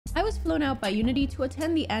I was flown out by Unity to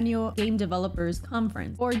attend the annual Game Developers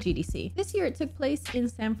Conference, or GDC. This year it took place in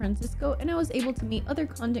San Francisco, and I was able to meet other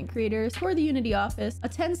content creators, tour the Unity office,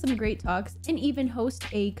 attend some great talks, and even host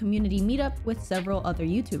a community meetup with several other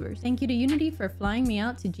YouTubers. Thank you to Unity for flying me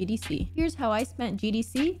out to GDC. Here's how I spent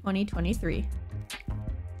GDC 2023.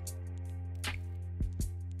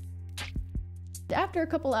 After a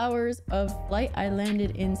couple hours of flight, I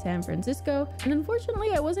landed in San Francisco, and unfortunately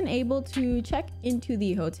I wasn't able to check into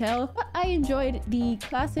the hotel, but I enjoyed the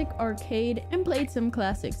classic arcade and played some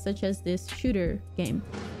classics such as this shooter game.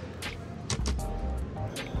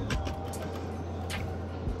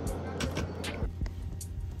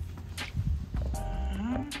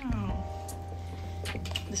 Wow.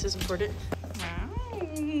 This is important. Wow.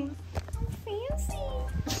 Fancy.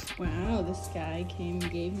 Wow, this guy came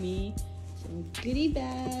and gave me some goodie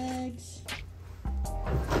bags.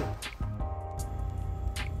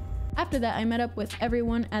 After that, I met up with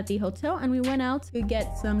everyone at the hotel and we went out to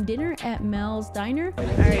get some dinner at Mel's Diner.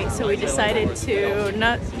 Alright, so we decided to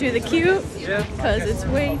not do the queue because it's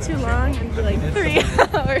way too long and like 3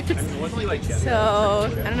 hours. So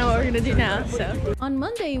I don't know what we're gonna do now. So on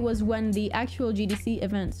Monday was when the actual GDC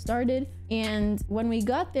event started, and when we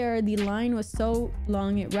got there, the line was so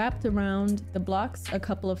long it wrapped around the blocks a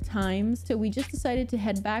couple of times. So we just decided to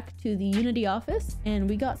head back to the Unity office, and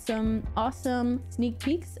we got some awesome sneak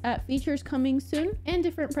peeks at features coming soon and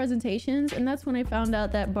different presentations. And that's when I found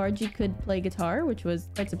out that ɓarji could play guitar, which was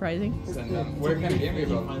quite surprising. Where can you me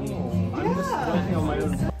about? I'm just working on my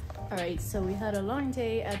own. alright, so we had a long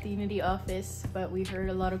day at the Unity office, but we heard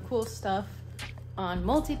a lot of cool stuff on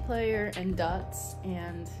multiplayer and dots,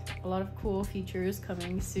 and a lot of cool features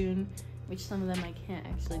coming soon, which some of them I can't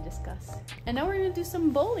actually discuss. And now we're gonna do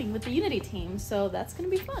some bowling with the Unity team, so that's gonna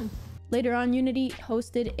be fun. Later on, Unity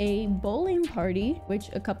hosted a bowling party, which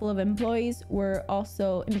a couple of employees were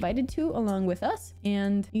also invited to along with us.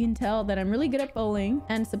 And you can tell that I'm really good at bowling,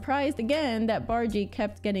 and surprised again that ɓarji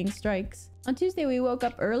kept getting strikes. On Tuesday, we woke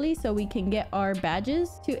up early so we can get our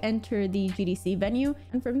badges to enter the GDC venue.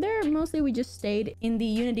 And from there, mostly we just stayed in the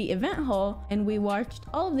Unity event hall and we watched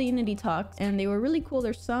all of the Unity talks, and they were really cool.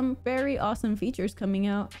 There's some very awesome features coming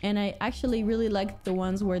out, and I actually really liked the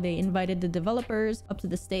ones where they invited the developers up to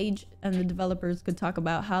the stage and the developers could talk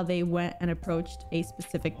about how they went and approached a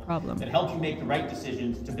specific problem. That helps you make the right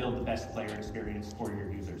decisions to build the best player experience for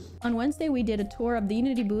your users. On Wednesday, we did a tour of the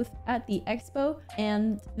Unity booth at the expo,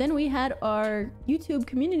 and then we had our YouTube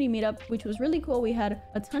community meetup, which was really cool. We had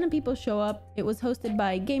a ton of people show up. It was hosted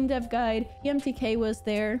by Game Dev Guide, PMTK was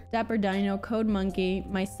there, Dapper Dino, Code Monkey,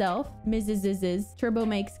 myself, Mrs. Izz, Turbo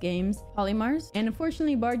Makes Games, Polymars, and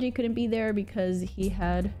unfortunately ɓarji couldn't be there because he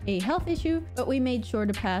had a health issue, but we made sure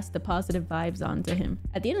to pass the positive vibes on to him.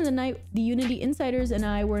 At the end of the night, the Unity insiders and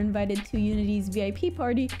I were invited to Unity's VIP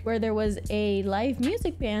party, where there was a live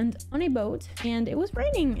music band on a boat, and it was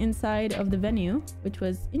raining inside of the venue, which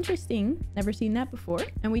was interesting. Never seen that before.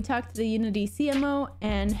 And we talked to the Unity CMO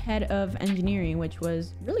and head of engineering, which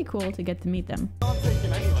was really cool to get to meet them.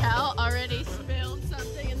 Cal already spilled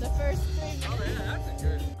something in the first thing.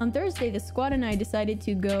 On Thursday, the squad and I decided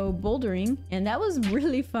to go bouldering, and that was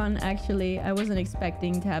really fun actually. I wasn't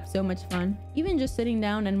expecting to have so much fun. Even just sitting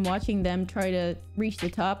down and watching them try to reach the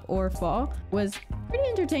top or fall was pretty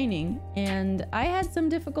entertaining. And I had some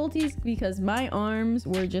difficulties because my arms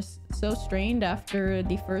were just so strained after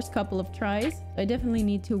the first couple of tries. I definitely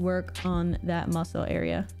need to work on that muscle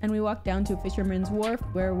area. And we walked down to Fisherman's Wharf,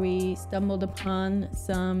 where we stumbled upon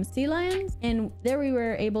some sea lions, and there we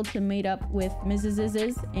were able to meet up with Mrs.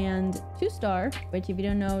 Izz and 2Star, which if you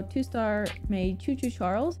don't know, 2Star made Choo Choo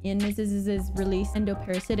Charles, and Mrs. Izz released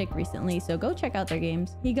Endoparasitic recently, so go check out their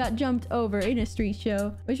games. He got jumped over in a street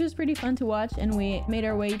show, which was pretty fun to watch, and we made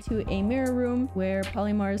our way to a mirror room where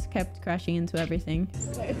Polymars kept crashing into everything.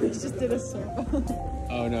 We just did a circle.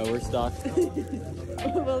 Oh no, we're stuck.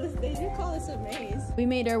 Well, they do call this a maze. We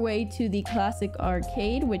made our way to the classic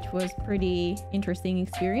arcade, which was pretty interesting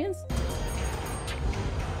experience.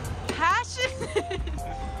 Passionate!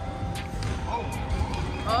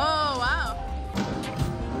 Oh, wow.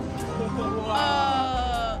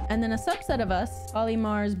 And then a subset of us,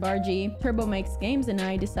 Polymars, ɓarji, Turbo Makes Games, and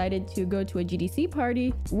I decided to go to a GDC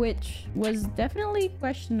party, which was definitely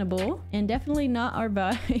questionable and definitely not our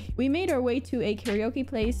vibe. We made our way to a karaoke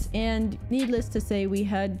place, and needless to say, we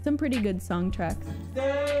had some pretty good song tracks.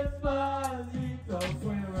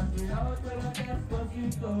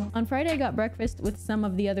 On Friday, I got breakfast with some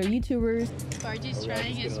of the other YouTubers. ɓarji's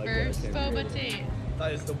trying his first boba tea.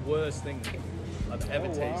 That is the worst thing I've ever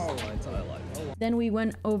tasted in my entire life. Then we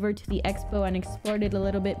went over to the expo and explored it a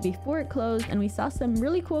little bit before it closed, and we saw some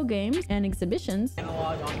really cool games and exhibitions.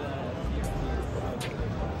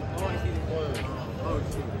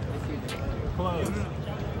 Close.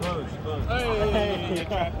 Hey!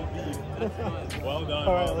 Well done.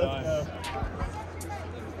 All right, let's go.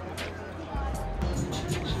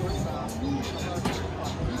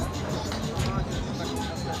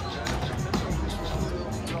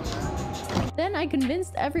 Then I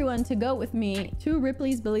convinced everyone to go with me to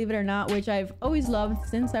Ripley's Believe It or Not, which I've always loved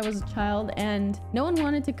since I was a child, and no one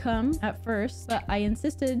wanted to come at first, but I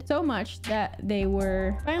insisted so much that they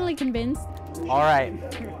were finally convinced. All right.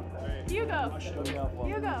 You go.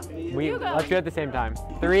 You go. You go. Let's do it at the same time.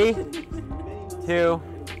 3, 2,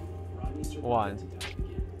 1.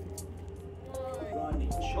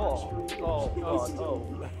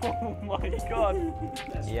 Oh my god.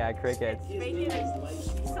 Yeah, crickets.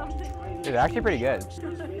 Something. Dude, they're actually pretty good.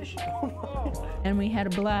 And we had a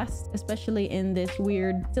blast, especially in this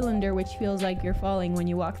weird cylinder which feels like you're falling when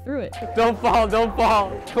you walk through it. Don't fall, don't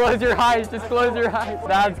fall. Close your eyes, just close your eyes.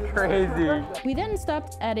 That's crazy. We then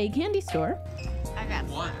stopped at a candy store. I got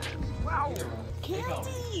one. Wow.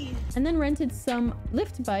 Candy! And then rented some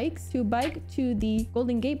lift bikes to bike to the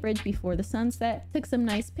Golden Gate Bridge before the sunset. Took some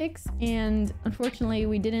nice pics, and unfortunately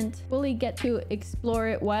we didn't fully get to explore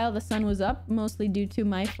it while the sun was up, mostly due to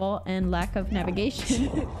my fault and lack of navigation.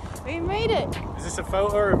 We made it! Is this a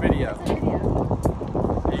photo or a video?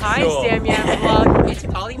 Hi, Sure. Samia vlog. It's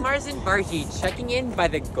Ollie Mars and Bargy checking in by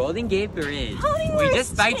the Golden Gate Bridge. We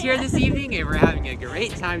just biked here this evening and we're having a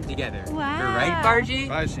great time together. Wow. We're right, Bargy?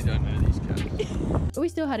 I actually don't know these cats. But we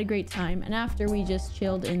still had a great time, and after we just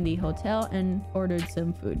chilled in the hotel and ordered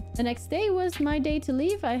some food. The next day was my day to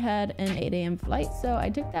leave. I had an 8 a.m. flight, so I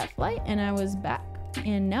took that flight and I was back.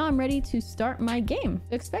 And now I'm ready to start my game.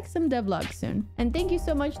 So expect some devlogs soon. And thank you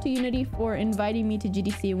so much to Unity for inviting me to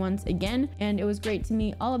GDC once again. And it was great to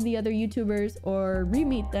meet all of the other YouTubers or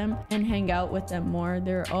re-meet them and hang out with them more.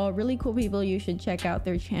 They're all really cool people. You should check out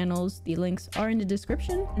their channels. The links are in the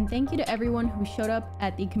description. And thank you to everyone who showed up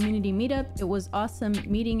at the community meetup. It was awesome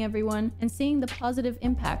meeting everyone and seeing the positive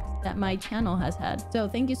impact that my channel has had. So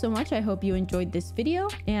thank you so much. I hope you enjoyed this video,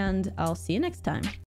 and I'll see you next time.